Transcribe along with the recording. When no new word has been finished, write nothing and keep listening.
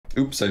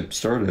Oops, I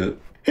started it.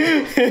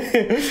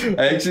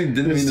 I actually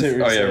didn't mean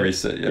to. Oh yeah,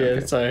 reset. Yeah,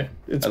 okay. Sorry.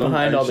 It's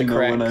behind all the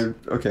cracks.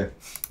 Okay.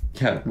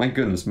 Yeah, my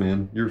goodness,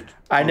 man.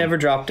 I never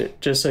dropped it,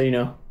 just so you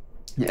know.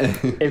 Yeah.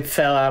 It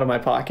fell out of my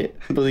pocket.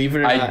 Believe it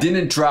or not. I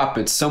didn't drop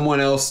it. Someone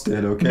else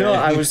did. Okay. No,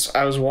 I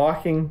was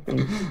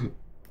walking.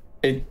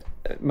 And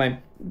my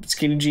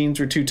skinny jeans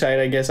were too tight.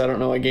 I guess I don't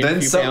know. I gained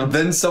a few pounds.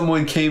 Then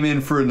someone came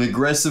in for an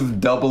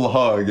aggressive double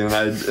hug,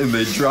 and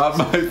they dropped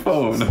my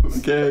phone.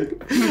 Okay.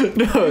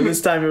 No,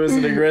 this time it was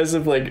an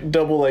aggressive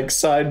double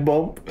side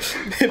bump.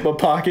 Hit my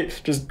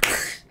pocket. Just.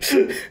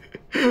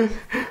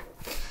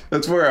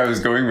 That's where I was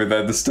going with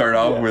that to start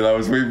off with. I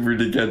was waiting for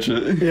you to catch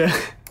it. Yeah.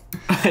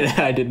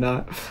 I did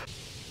not.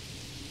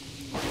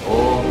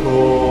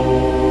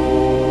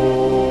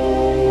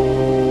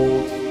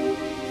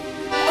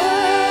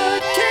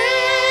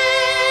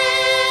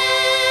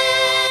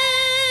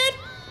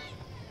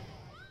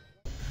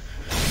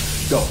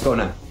 Go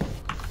now.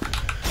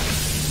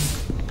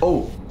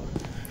 Oh,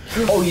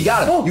 you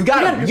got it. You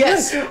got it.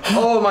 Yes.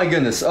 Oh my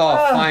goodness. Oh,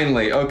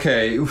 finally.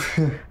 Okay.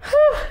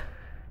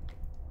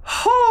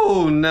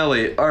 Oh,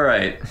 Nelly. All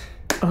right.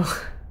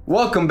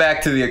 Welcome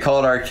back to the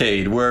Occult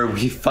Arcade, where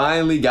we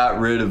finally got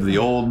rid of the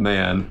old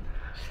man.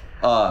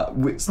 I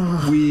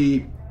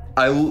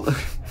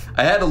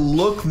had to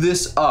look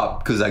this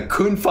up because I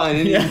couldn't find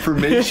any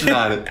information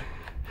on it.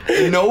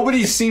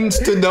 Nobody seems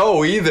to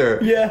know either.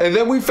 Yeah. And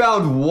then we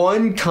found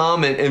one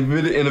comment in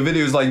a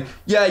video. It's like,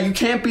 yeah, you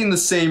can't be in the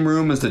same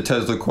room as the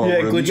Tesla coil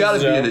room. You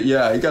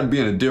gotta be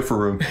in a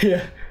different room.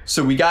 Yeah.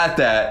 So we got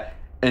that,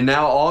 and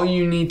now all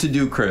you need to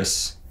do,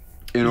 Chris,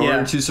 in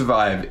order to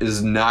survive,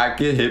 is not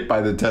get hit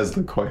by the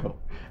Tesla coil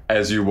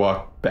as you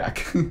walk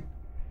back.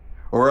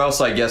 Or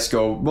else, I guess,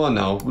 go, well,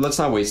 no, let's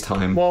not waste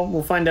time. Well,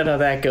 we'll find out how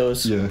that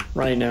goes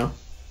right now.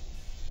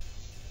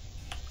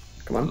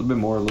 Come on. A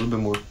little bit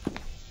more.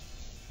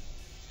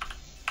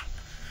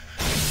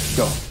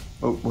 Go.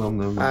 Oh, well,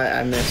 no.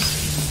 I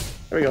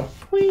missed. There we go.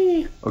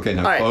 Whee! Okay,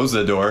 now close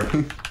the door.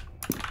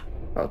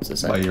 Oh, it's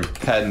this By your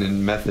patented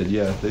method,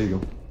 yeah, there you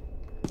go.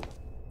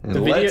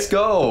 And let's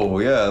go!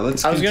 Yeah,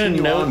 let's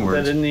continue onwards. I was gonna note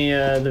that in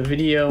the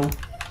video...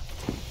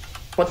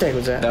 What the heck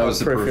was that? That was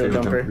the perfume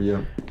dumper,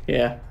 yeah.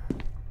 Yeah.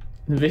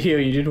 In the video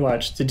you did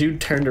watch, the dude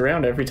turned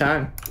around every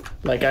time.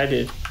 Like I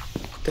did.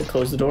 To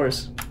close the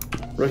doors.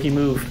 Rookie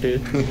move,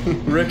 dude.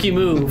 Rookie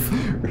move.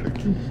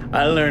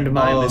 I learned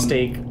my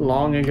mistake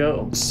long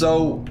ago.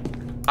 So,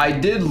 I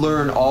did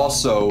learn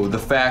also the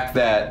fact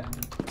that...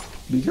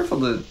 Be careful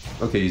that...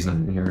 Okay, he's not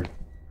in here.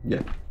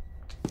 Yeah.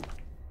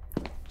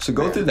 So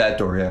go through that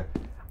door, yeah.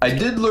 I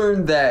did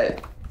learn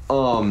that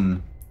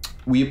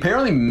we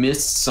apparently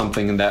missed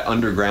something in that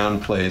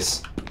underground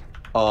place.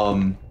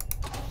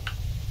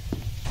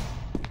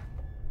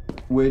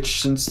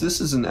 Which, since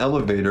this is an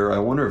elevator, I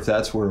wonder if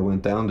that's where it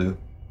went down to.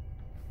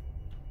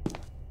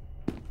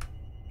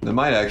 That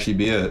might actually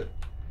be it.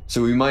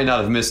 So we might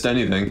not have missed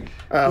anything.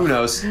 Who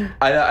knows?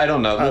 I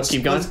don't know. Let's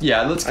keep going?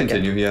 Let's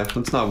continue. Okay. Yeah,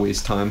 let's not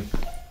waste time.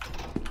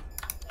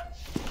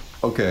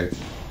 Okay.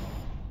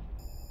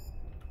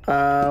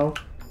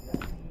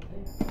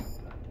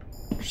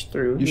 Just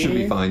through You should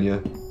be fine, yeah.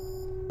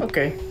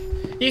 Okay.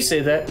 You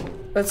say that.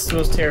 That's the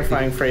most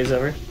terrifying phrase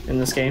ever in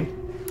this game.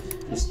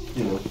 Just,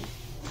 you know.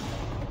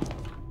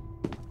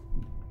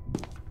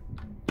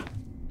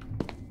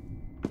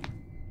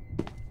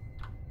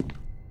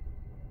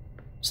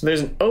 So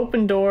there's an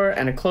open door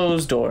and a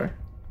closed door.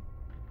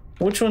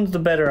 Which one's the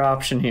better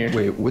option here?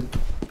 Wait, what?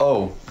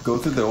 Oh, go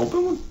through the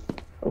open one?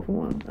 Open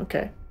one,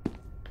 okay.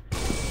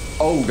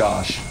 Oh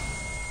gosh.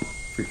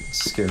 Freaking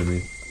scared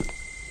me.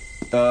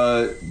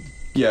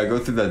 Yeah, go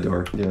through that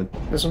door. Yeah.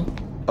 This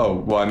one? Oh,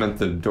 well, I meant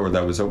the door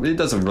that was open. It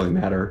doesn't really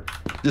matter.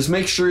 Just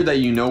make sure that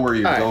you know where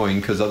you're going,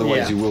 because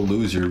otherwise you will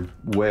lose your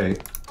way.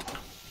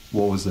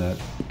 What was that?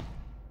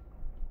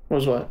 What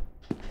was what?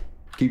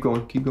 Keep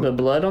going, keep going. The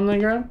blood on the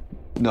ground?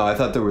 No, I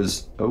thought there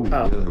was... Oh,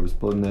 yeah, there was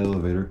blood in the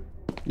elevator.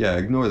 Yeah,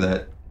 ignore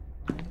that.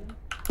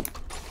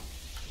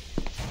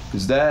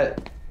 Is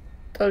that...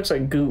 That looks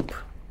like goop.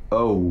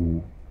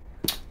 Oh.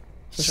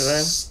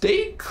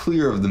 Stay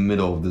clear of the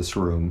middle of this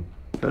room.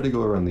 Try to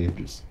go around the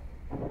edges.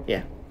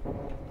 Yeah.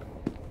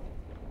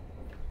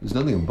 There's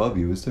nothing above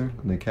you, is there?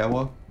 On the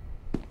catwalk?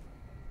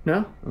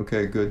 No.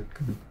 Okay, good.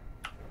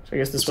 So I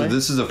guess this way? So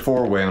this is a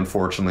four-way,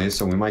 unfortunately,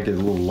 so we might get a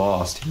little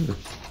lost here.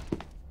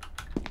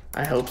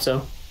 I hope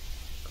so.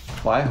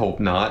 Well, I hope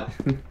not.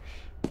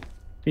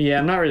 Yeah,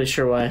 I'm not really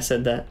sure why I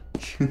said that,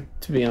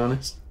 to be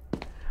honest.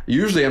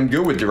 Usually I'm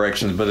good with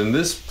directions, but in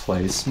this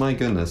place, my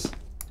goodness.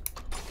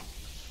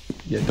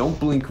 Yeah, don't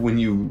blink when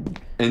you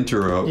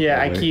enter a...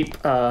 Yeah, I keep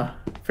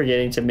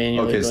forgetting to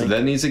manually blink. So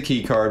that needs a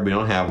key card. We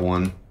don't have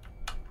one.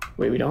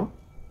 Wait, we don't?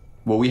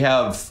 Well, we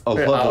have a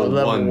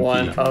level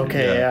 1 key card.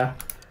 Okay, yeah.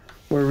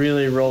 We're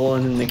really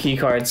rolling in the key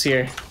cards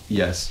here.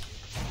 Yes.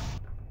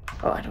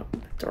 Oh, I don't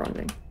pick the wrong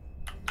thing.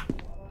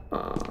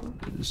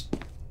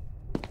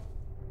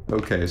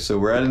 Okay, so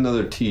we're at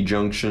another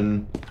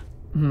T-junction.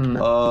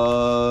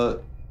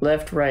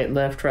 Left, right,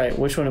 left, right.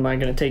 Which one am I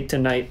going to take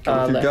tonight?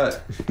 Go with your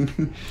gut.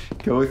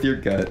 Go with your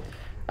gut.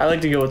 I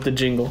like to go with the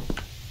jingle.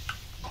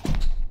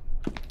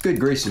 Good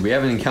gracious, we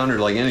haven't encountered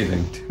like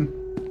anything.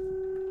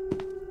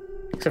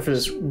 Except for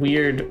this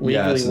weird wiggly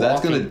Yeah, so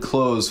that's walking. gonna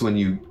close when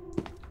you...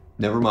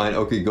 Never mind.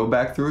 Okay, go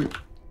back through it.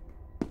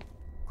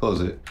 Close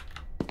it.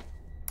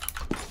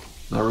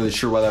 Not really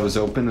sure why that was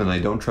open, and I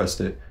don't trust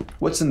it.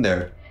 What's in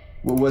there?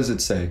 What does it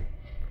say?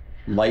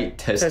 Light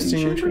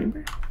testing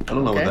chamber? I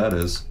don't know what that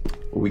is.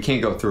 Well, we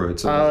can't go through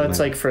it. So oh, it's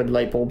like for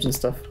light bulbs and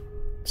stuff.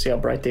 See how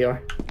bright they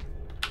are.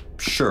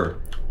 Sure.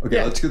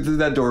 Okay, let's go through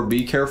that door.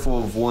 Be careful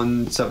of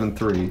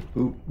 173.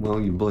 Ooh, well,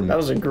 you blinked. That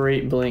was a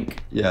great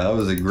blink. Yeah, that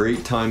was a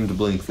great time to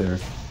blink there.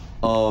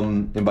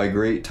 And by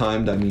great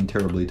timed, I mean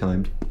terribly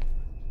timed.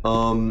 I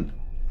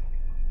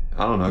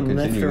don't know, continue.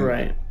 Left or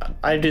right?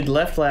 I did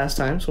left last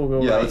time, so we'll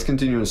go right. right. Let's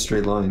continue in a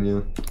straight line,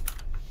 yeah.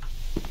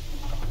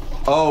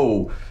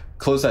 Oh,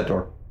 close that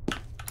door.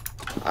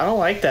 I don't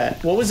like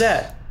that. What was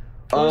that?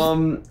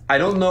 I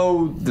don't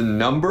know the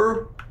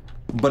number,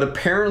 but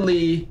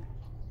apparently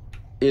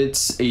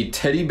it's a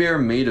teddy bear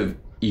made of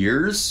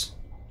ears.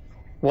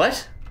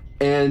 What?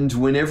 And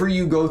whenever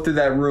you go through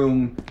that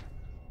room,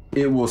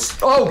 it will...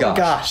 Oh,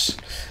 gosh.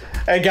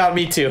 It got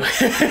me too.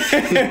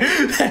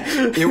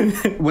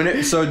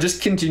 So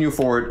just continue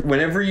forward.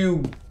 Whenever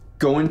you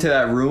go into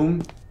that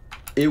room,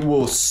 it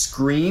will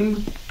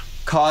scream,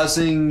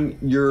 causing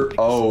your...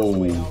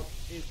 Oh.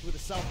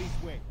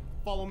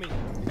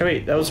 Hey,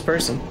 wait, that was a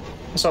person.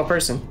 I saw a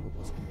person.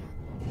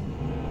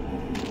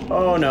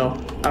 Oh no,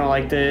 I don't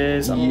like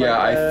this.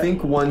 Yeah, I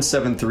think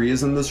 173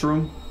 is in this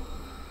room.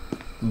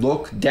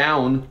 Look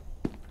down.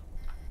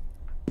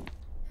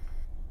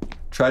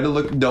 Try to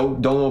look.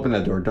 Don't open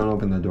that door. Don't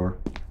open that door.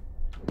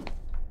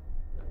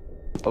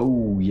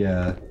 Oh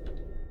yeah,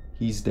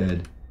 he's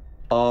dead.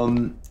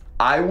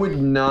 I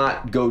would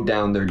not go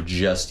down there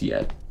just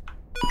yet.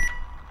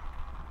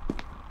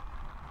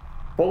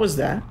 What was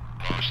that?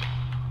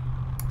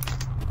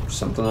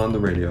 Something on the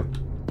radio.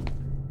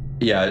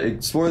 Yeah,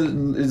 explore.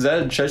 Is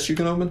that a chest you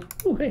can open?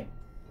 Oh hey.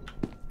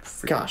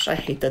 Gosh, I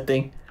hate that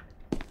thing.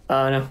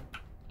 No.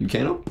 You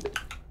can't open it?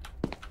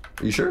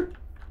 Are you sure?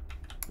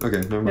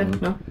 Okay, never mind.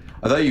 Yeah, no.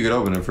 I thought you could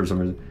open it for some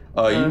reason.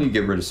 You need to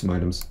get rid of some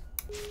items.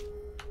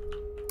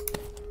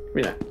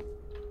 Read that.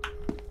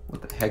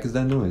 What the heck is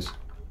that noise?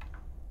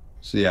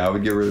 So yeah, I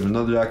would get rid of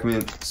another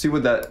document. See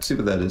what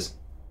that is.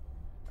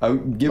 I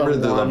would get rid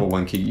of the level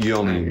 1 key. You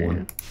only need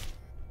one.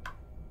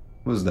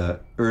 What was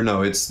that? Or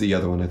no, it's the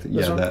other one, I think.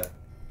 Yeah, that.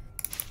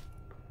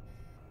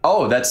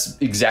 Oh, that's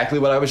exactly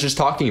what I was just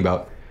talking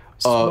about.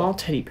 Small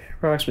teddy bear,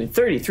 approximately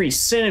 33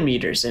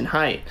 centimeters in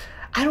height.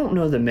 I don't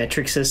know the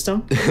metric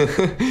system.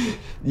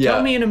 Yeah.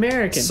 Tell me in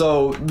American.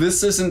 So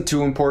this isn't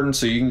too important,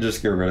 so you can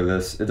just get rid of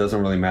this. It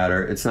doesn't really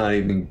matter. It's not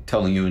even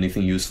telling you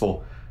anything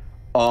useful.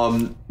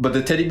 But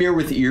the teddy bear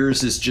with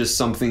ears is just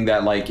something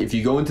that, like, if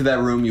you go into that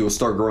room, you will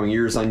start growing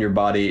ears on your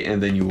body,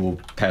 and then you will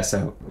pass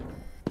out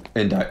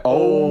and die.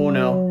 Oh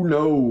no!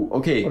 No.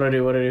 Okay. What do I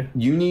do? What do I do?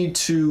 You need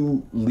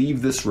to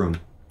leave this room.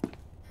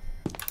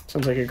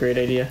 Sounds like a great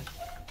idea.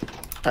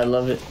 I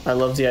love it. I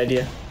love the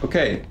idea.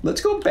 Okay, let's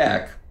go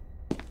back.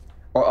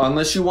 Or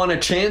unless you want to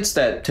chance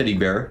that teddy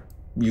bear,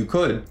 you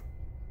could.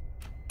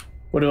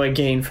 What do I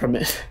gain from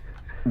it?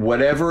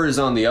 Whatever is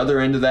on the other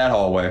end of that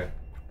hallway.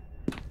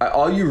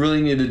 All you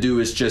really need to do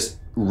is just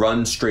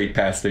run straight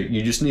past it.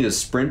 You just need to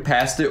sprint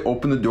past it,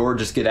 open the door,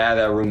 just get out of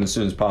that room as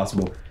soon as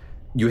possible.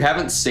 You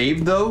haven't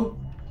saved though,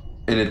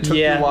 and it took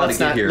you a while to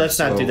get here. Let's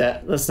not do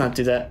that. Let's not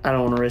do that. I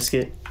don't want to risk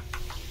it.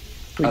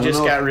 We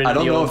just got rid of the old farmer.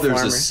 I don't know if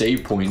there's a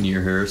save point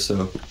near here,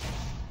 so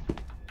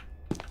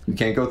you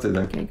can't go through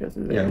there. Can't go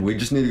through there. Yeah, we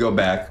just need to go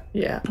back.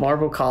 Yeah,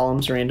 marble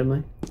columns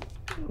randomly.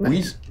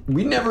 Nice.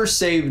 We never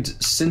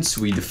saved since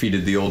we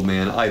defeated the old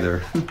man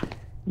either.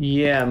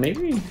 Yeah,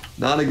 maybe.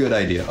 Not a good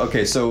idea.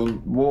 Okay, so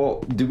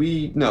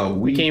we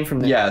came from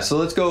there. Yeah, so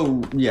let's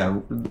go. Yeah,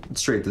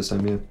 straight this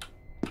time. Yeah.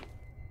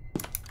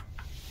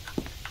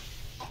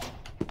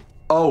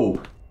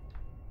 Oh,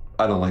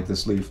 I don't like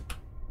this leaf.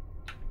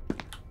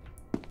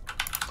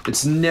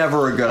 It's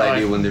never a good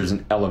idea when there's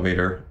an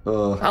elevator. I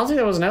don't think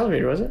that was an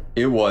elevator, was it?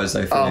 It was,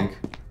 I think.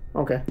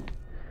 Oh, okay.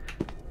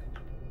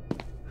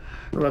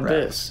 What about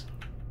this?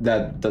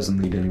 That doesn't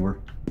lead anywhere.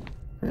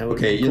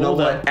 Okay, you cool know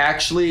what?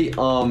 Actually,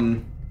 oh,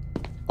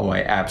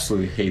 I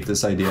absolutely hate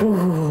this idea.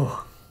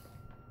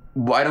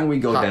 Why don't we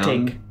go Hot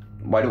down? take.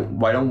 Why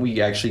don't we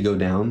actually go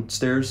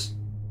downstairs?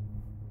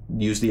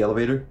 Use the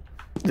elevator?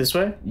 This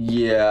way?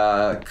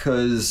 Yeah,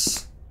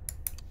 because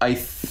I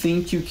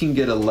think you can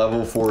get a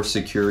level 4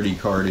 security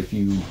card if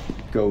you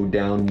go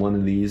down one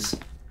of these.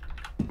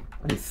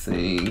 I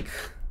think.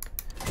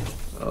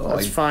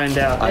 Let's find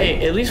out.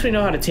 Hey, at least we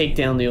know how to take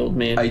down the old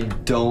man. I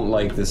don't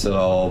like this at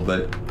all,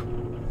 but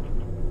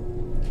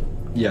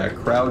yeah,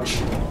 crouch.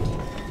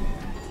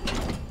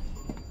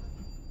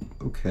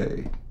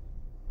 Okay.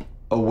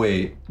 Oh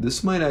wait,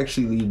 this might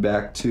actually lead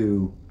back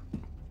to...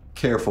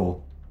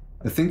 Careful.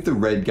 I think the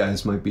red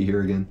guys might be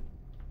here again.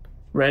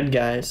 Red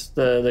guys?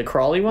 The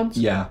crawly ones?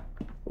 Yeah.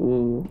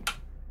 Ooh.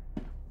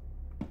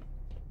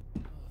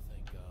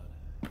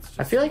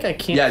 I feel like I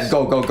can't... Yeah,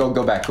 go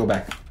back.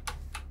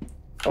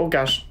 Oh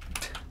gosh.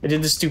 I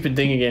did the stupid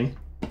thing again.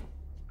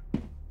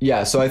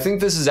 Yeah, so I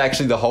think this is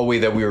actually the hallway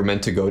that we were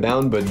meant to go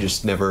down, but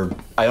just never...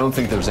 I don't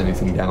think there's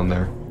anything down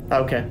there.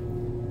 Okay.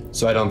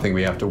 So I don't think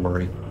we have to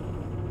worry.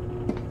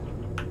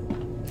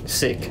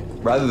 Sick.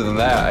 Rather than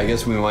that, I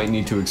guess we might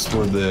need to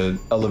explore the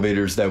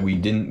elevators that we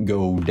didn't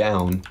go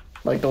down.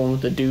 Like the one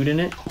with the dude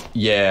in it?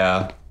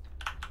 Yeah.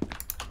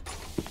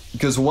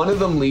 Because one of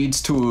them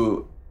leads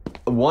to...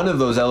 One of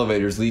those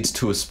elevators leads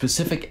to a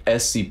specific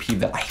SCP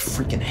that I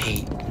freaking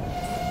hate.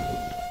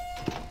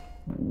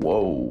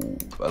 Whoa.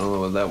 I don't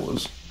know what that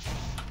was.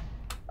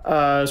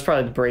 It's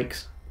probably the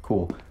brakes.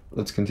 Cool.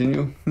 Let's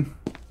continue.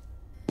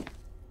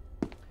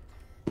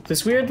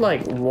 This weird,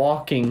 like,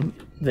 walking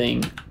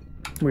thing.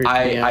 Weird.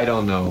 I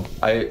don't know.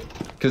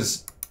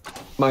 Because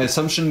my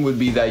assumption would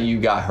be that you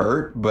got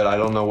hurt, but I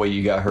don't know what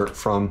you got hurt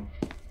from.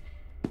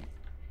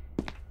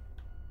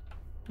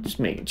 Just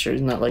making sure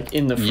he's not, like,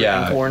 in the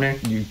freaking corner.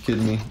 You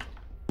kidding me?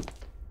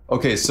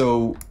 Okay,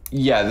 so,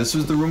 yeah, this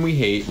was the room we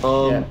hate.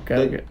 Yeah,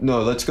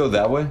 no, let's go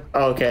that way.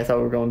 Oh, okay, I thought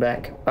we were going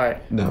back.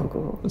 Alright. No,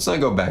 cool. Let's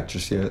not go back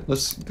just yet.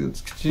 Let's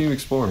continue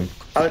exploring.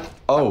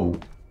 Oh.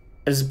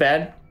 Is this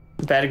bad?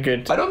 Bad or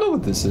good? I don't know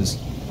what this is.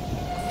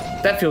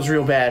 That feels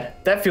real bad.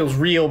 That feels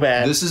real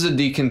bad. This is a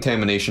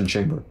decontamination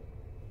chamber.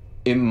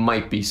 It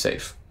might be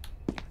safe.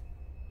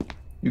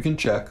 You can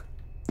check.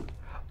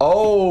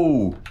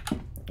 Oh!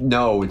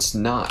 No, it's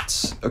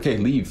not. Okay,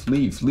 leave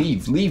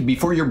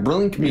before your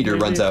blink meter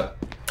runs out.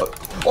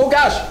 Oh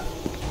gosh!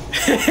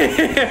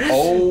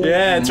 Oh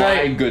yeah, that's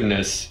my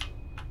goodness.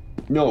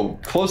 No,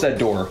 close that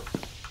door.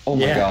 Oh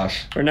my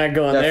gosh. We're not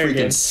going there again.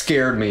 That freaking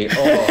scared me. Oh.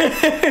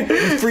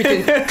 You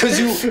freaking, cause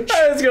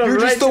you're right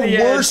just the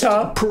worst.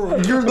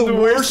 You're the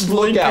worst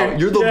lookout.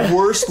 You're the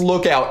worst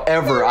lookout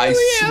ever. I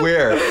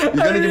swear. You're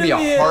gonna give me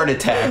a heart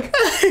attack.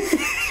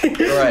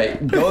 All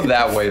right, go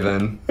that way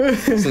then,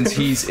 since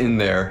he's in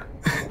there.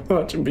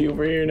 Watch him be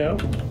over here now.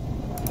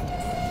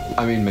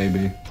 I mean,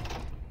 maybe.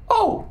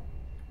 Oh.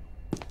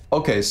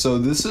 Okay, so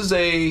this is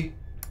a...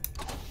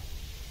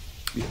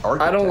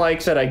 I don't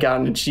like that I got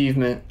an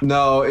achievement.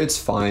 No, it's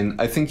fine.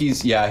 I think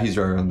he's right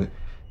around there.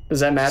 Does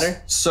that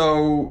matter?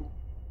 So,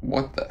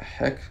 what the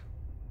heck?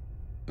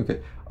 Okay.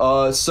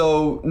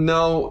 So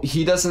no,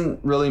 he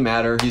doesn't really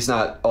matter. He's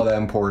not all that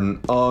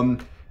important.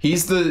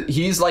 He's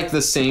like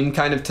the same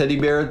kind of teddy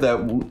bear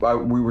that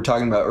we were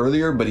talking about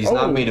earlier, but he's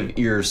not made of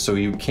ears, so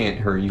he can't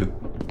hurt you.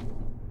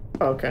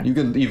 Okay. You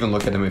can even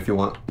look at him if you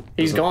want.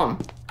 He's gone.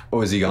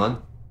 Oh, is he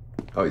gone?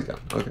 Oh, he's gone.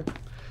 Okay.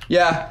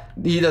 Yeah,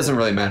 he doesn't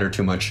really matter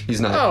too much. He's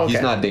not.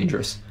 He's not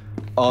dangerous.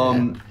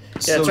 Yeah,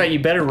 that's right. You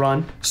better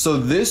run. So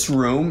this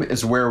room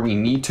is where we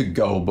need to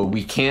go, but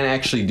we can't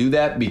actually do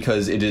that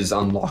because it is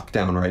on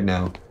lockdown right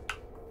now.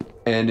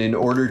 And in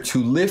order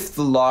to lift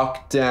the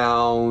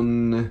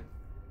lockdown,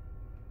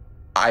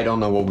 I don't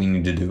know what we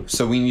need to do.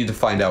 So we need to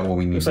find out what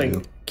we need to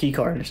do. Key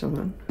card or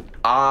something.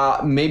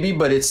 Maybe,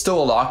 but it's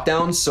still a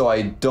lockdown, so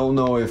I don't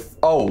know if...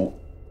 Oh,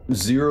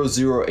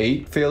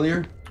 008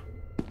 failure?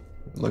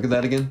 Look at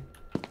that again.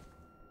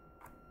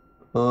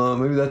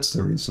 Maybe that's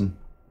the reason.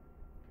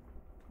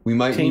 We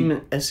might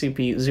Containment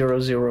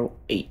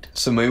SCP-008.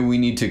 So maybe we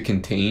need to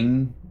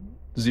contain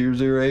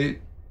 008?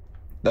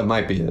 That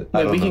might be it.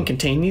 Wait, we can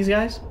contain these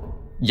guys?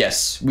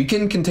 Yes, we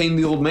can contain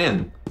the old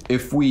man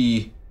if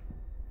we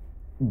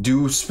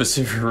do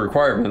specific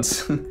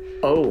requirements.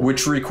 Oh.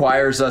 Which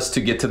requires us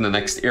to get to the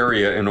next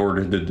area in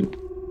order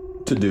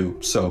to do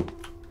so.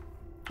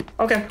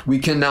 Okay. We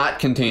cannot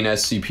contain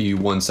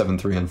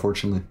SCP-173,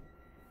 unfortunately.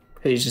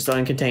 He's just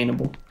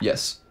uncontainable.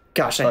 Yes.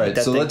 Gosh, I hate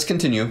that thing. Alright, so let's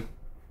continue.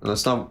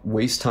 Let's not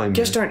waste time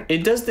here. Gosh darn,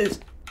 it does this,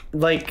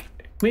 like,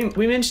 we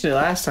mentioned it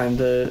last time,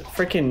 the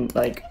freaking,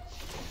 like,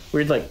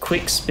 weird, like,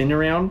 quick spin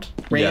around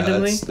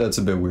randomly. Yeah, that's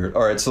a bit weird.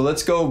 Alright, so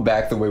let's go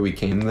back the way we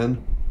came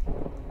then.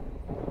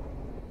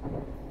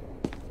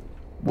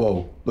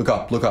 Whoa, look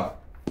up, look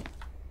up.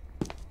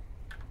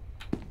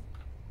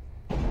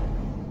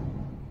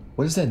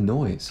 What is that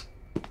noise?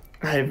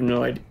 I have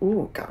no idea.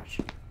 Ooh, gosh.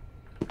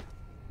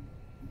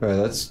 Alright,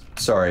 that's...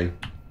 Sorry.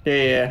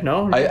 Yeah,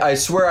 no. I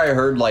swear I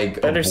heard, like,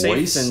 a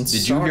voice.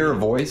 Did you hear a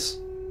voice?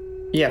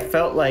 Yeah,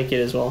 felt like it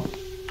as well.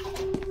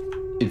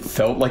 It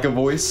felt like a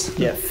voice?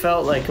 Yeah,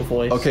 felt like a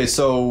voice. Okay,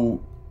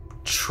 so...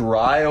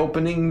 Try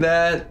opening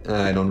that.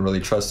 I don't really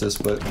trust this,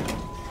 but...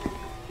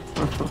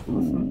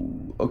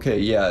 Okay,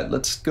 yeah,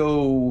 let's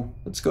go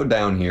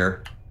down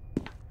here.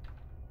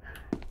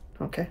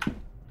 Okay.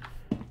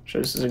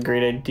 Sure, this is a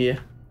great idea.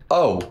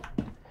 Oh,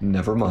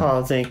 never mind.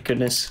 Oh, thank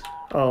goodness.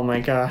 Oh my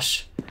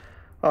gosh.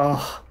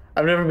 Oh,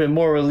 I've never been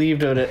more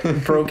relieved of a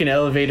broken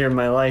elevator in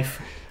my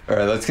life.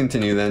 Alright, let's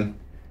continue then.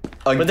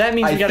 But that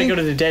means we gotta go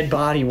to the dead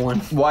body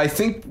one. Well, I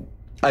think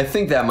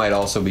that might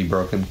also be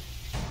broken.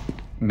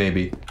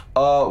 Maybe.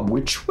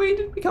 Which way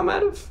did we come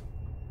out of?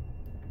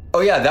 Oh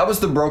yeah, that was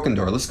the broken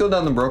door. Let's go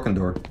down the broken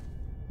door.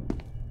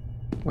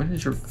 Why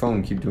does your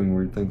phone keep doing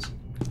weird things?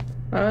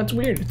 It's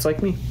weird. It's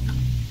like me.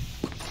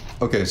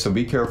 Okay, so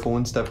be careful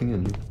when stepping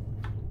in.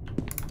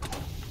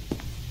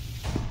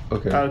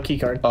 Okay. Oh, key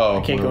card. Oh,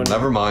 I can't go in.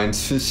 Never mind.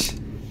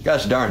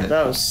 Gosh darn it.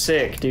 That was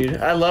sick, dude.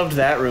 I loved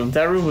that room.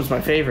 That room was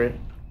my favorite.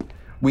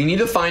 We need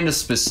to find a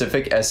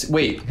specific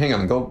Wait, hang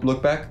on. Go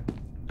look back.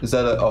 Is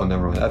that a... Oh,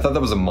 never mind. I thought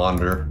that was a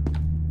monitor.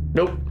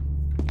 Nope.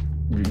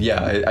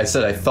 Yeah, I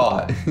said I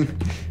thought.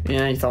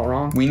 Yeah, you thought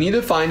wrong. We need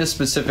to find a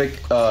specific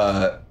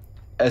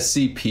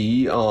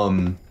SCP,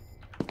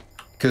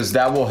 because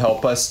that will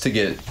help us to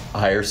get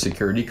higher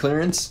security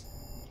clearance.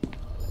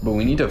 But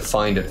we need to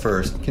find it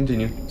first.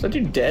 Continue. Is that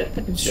dude dead?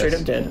 It's straight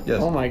up dead.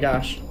 Yes. Oh my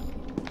gosh.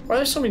 Why are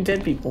there so many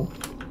dead people?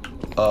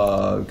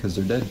 Because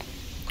they're dead.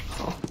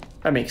 Oh,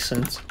 that makes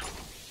sense.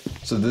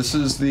 So this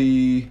is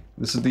the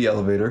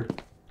elevator.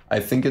 I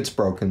think it's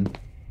broken.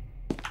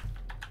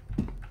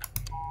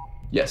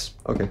 Yes.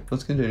 Okay,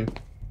 let's continue.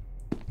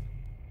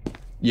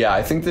 Yeah,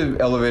 I think the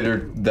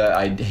elevator that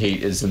I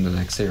hate is in the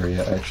next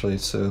area, actually,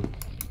 so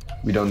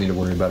we don't need to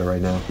worry about it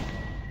right now.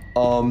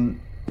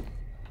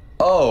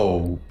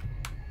 Oh.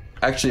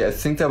 Actually, I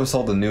think that was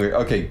all the new area.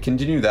 Okay,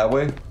 continue that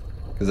way,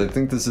 because I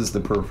think this is the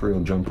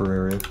peripheral jumper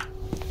area.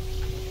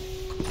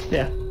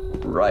 Yeah.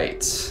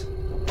 Right.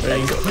 There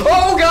you go.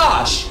 Oh,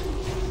 gosh!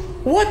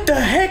 What the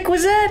heck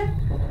was that?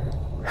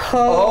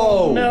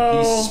 Oh, no.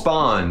 He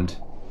spawned.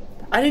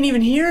 I didn't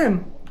even hear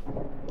him.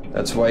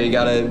 That's why you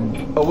gotta...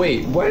 Oh,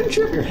 wait, why didn't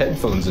you have your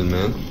headphones in,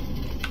 man?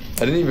 I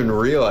didn't even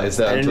realize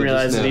that. I didn't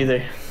realize it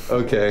either.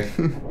 Okay.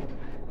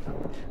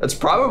 That's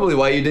probably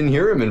why you didn't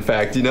hear him, in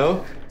fact, you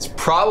know? It's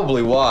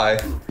probably why.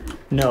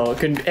 No, it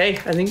couldn't. Hey,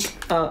 I think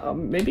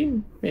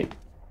maybe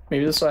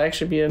this will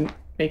actually be a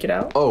make it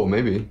out. Oh,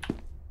 maybe.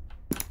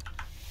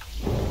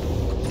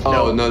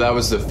 Oh, no, that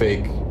was the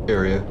fake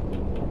area.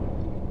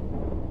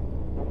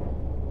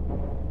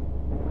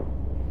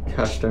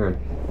 Gosh darn.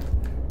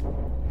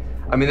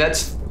 I mean,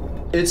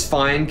 it's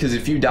fine, because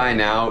if you die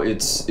now,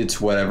 it's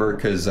whatever,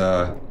 because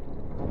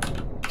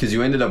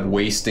you ended up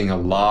wasting a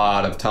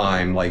lot of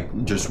time,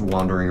 like, just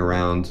wandering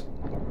around.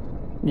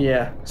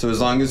 Yeah. So as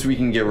long as we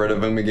can get rid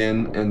of him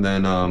again, and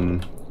then,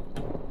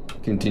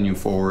 continue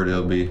forward,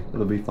 it'll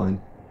be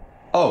fine.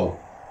 Oh!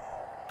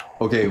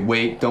 Okay,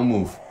 wait, don't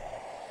move.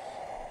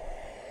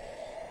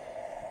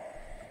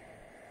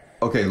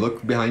 Okay,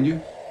 look behind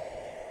you.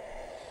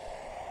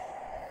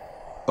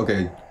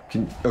 Okay,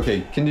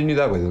 continue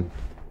that way then.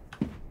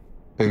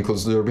 And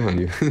close the door behind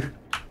you.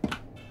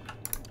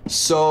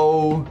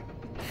 So,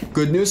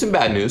 good news and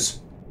bad news.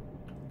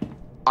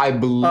 I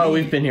believe... Oh,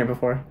 we've been here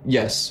before.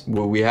 Yes,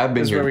 well, we have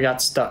been This is here. where we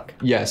got stuck.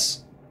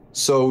 Yes.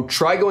 So,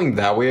 try going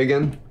that way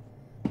again.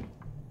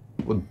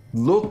 Well,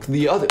 look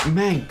the other...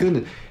 Man,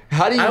 goodness.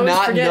 How do you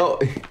not know...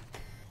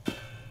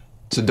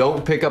 So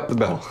don't pick up the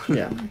bell.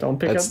 Yeah, don't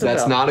pick up the bell.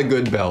 That's not a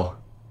good bell.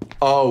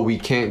 Oh, we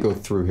can't go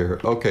through here.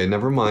 Okay,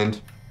 never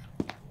mind.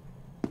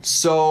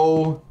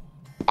 So,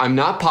 I'm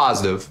not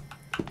positive,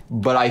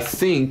 but I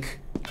think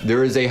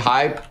there is a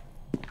high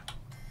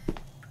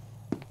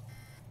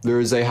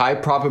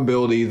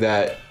probability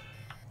that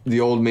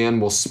the old man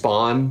will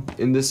spawn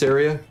in this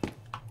area.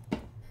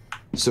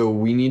 So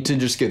we need to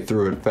just get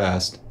through it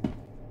fast.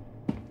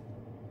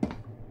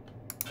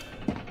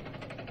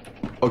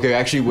 Okay,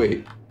 actually,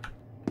 wait.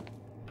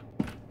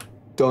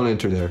 Don't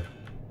enter there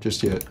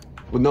just yet.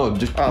 Well, no,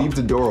 just leave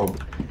the door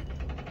open.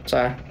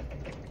 Sorry.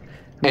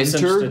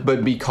 Enter,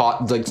 but be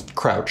caught, like,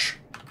 crouch.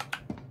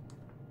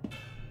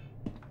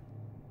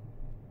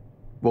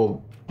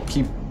 Well,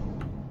 keep...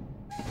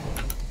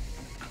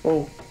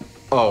 Oh.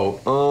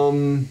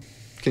 Oh,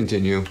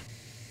 continue.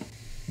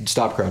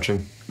 Stop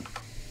crouching.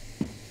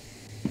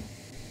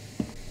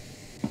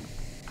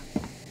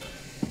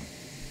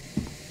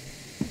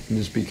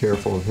 Just be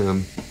careful of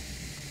him.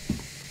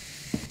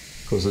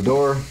 Close the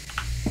door.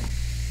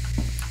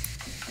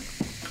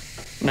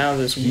 Now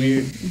this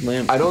weird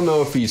lamp. I don't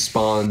know if he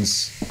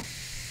spawns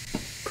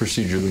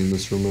procedurally in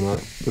this room or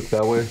not. Look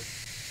that way.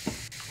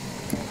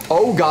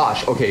 Oh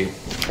gosh, okay.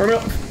 Or no,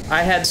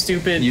 I had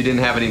stupid... You didn't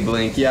have any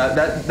blink. Yeah,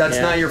 that's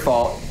not your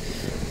fault.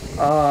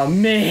 Oh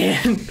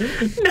man.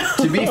 No.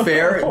 To be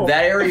fair,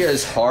 that area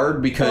is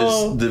hard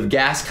because the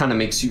gas kind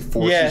of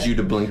forces you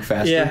to blink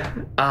faster. Yeah.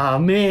 Oh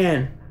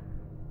man.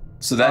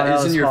 So that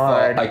isn't your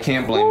hard. fault. I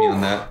can't blame you on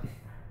that.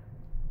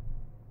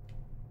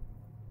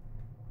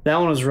 That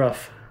one was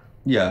rough.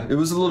 Yeah, it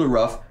was a little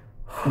rough.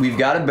 We've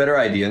got a better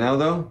idea now,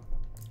 though.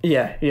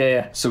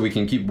 Yeah. So we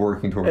can keep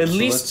working towards it. At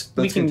least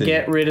we can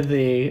get rid of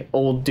the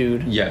old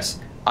dude. Yes.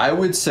 I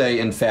would say,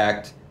 in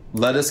fact,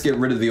 let us get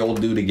rid of the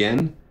old dude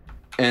again,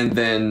 and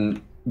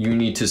then you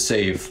need to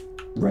save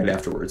right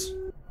afterwards.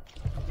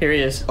 Here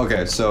he is.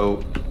 Okay,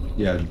 so,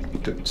 yeah,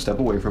 step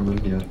away from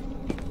him, yeah.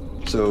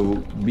 So,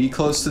 be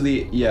close to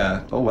the,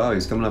 yeah. Oh, wow,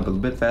 he's coming up a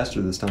bit faster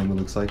this time, it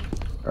looks like.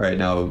 All right,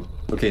 now,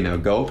 okay, now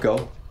go.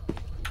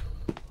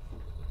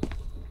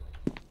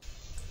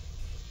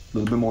 A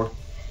little bit more.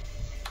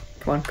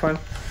 Come on.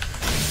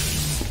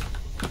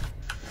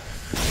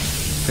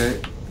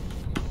 Okay.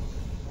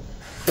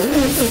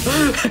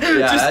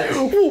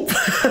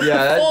 Yeah,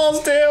 that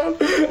falls down.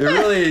 It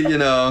really, you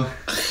know.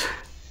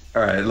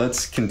 All right,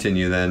 let's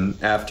continue then.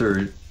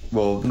 After,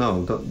 well,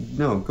 no,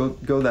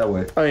 go that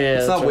way. Oh yeah.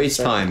 Let's not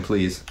waste time,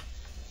 please.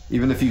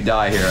 Even if you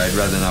die here, I'd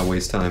rather not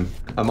waste time.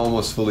 I'm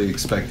almost fully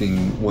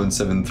expecting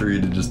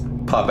 173 to just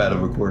pop out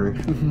of a corner.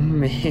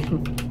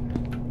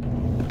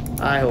 Man.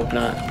 I hope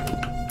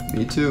not.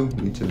 Me too,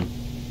 me too.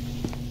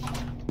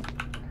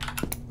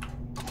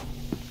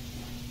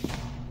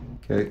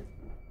 Okay.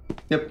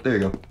 Yep, there you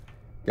go.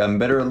 Gotten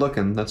better at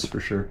looking, that's for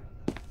sure.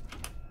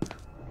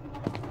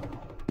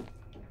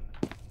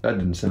 That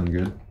didn't sound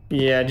good.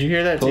 Yeah, did you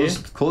hear that too?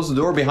 Close the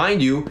door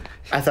behind you.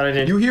 I thought I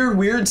did. You hear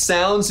weird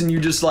sounds and you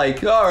just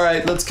like,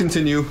 alright, let's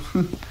continue.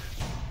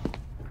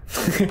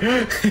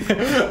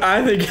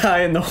 I'm the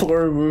guy in the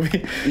horror movie.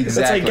 Exactly. It's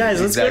like, guys,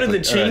 let's go to the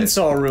Exactly.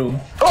 chainsaw room.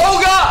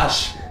 Oh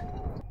gosh!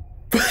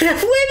 Where did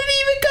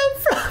he even come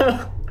from?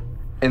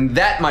 And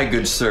that, my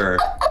good sir,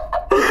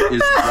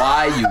 is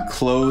why you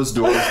close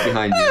doors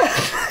behind you.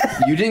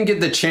 You didn't get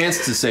the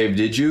chance to save,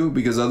 did you?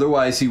 Because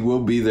otherwise he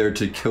will be there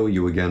to kill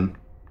you again.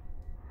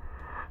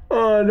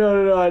 Oh,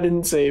 no, I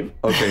didn't save.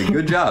 Okay,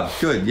 good job.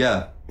 Good,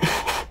 yeah.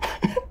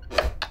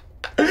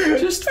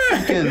 Just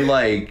freaking,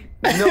 like,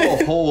 no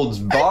holds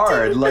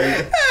barred.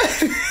 Like,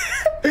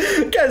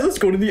 guys, let's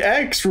go to the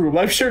axe room.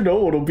 I'm sure no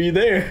one will be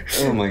there.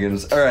 oh my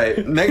goodness. All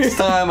right, next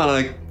time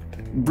I'm gonna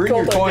bring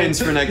your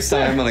coins for next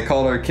time on a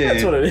Cult Arcade.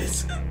 That's what it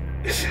is.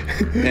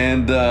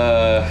 And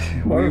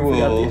we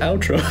will. The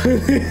outro.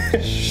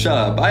 Shut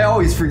up! I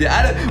always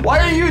forget. Why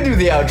don't you do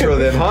the outro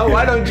then, huh?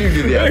 Why don't you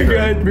do the outro?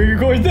 Alright, guys, bring your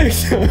coins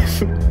next time.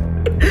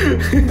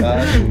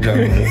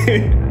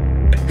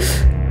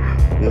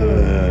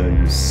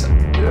 You suck.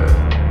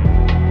 Yeah.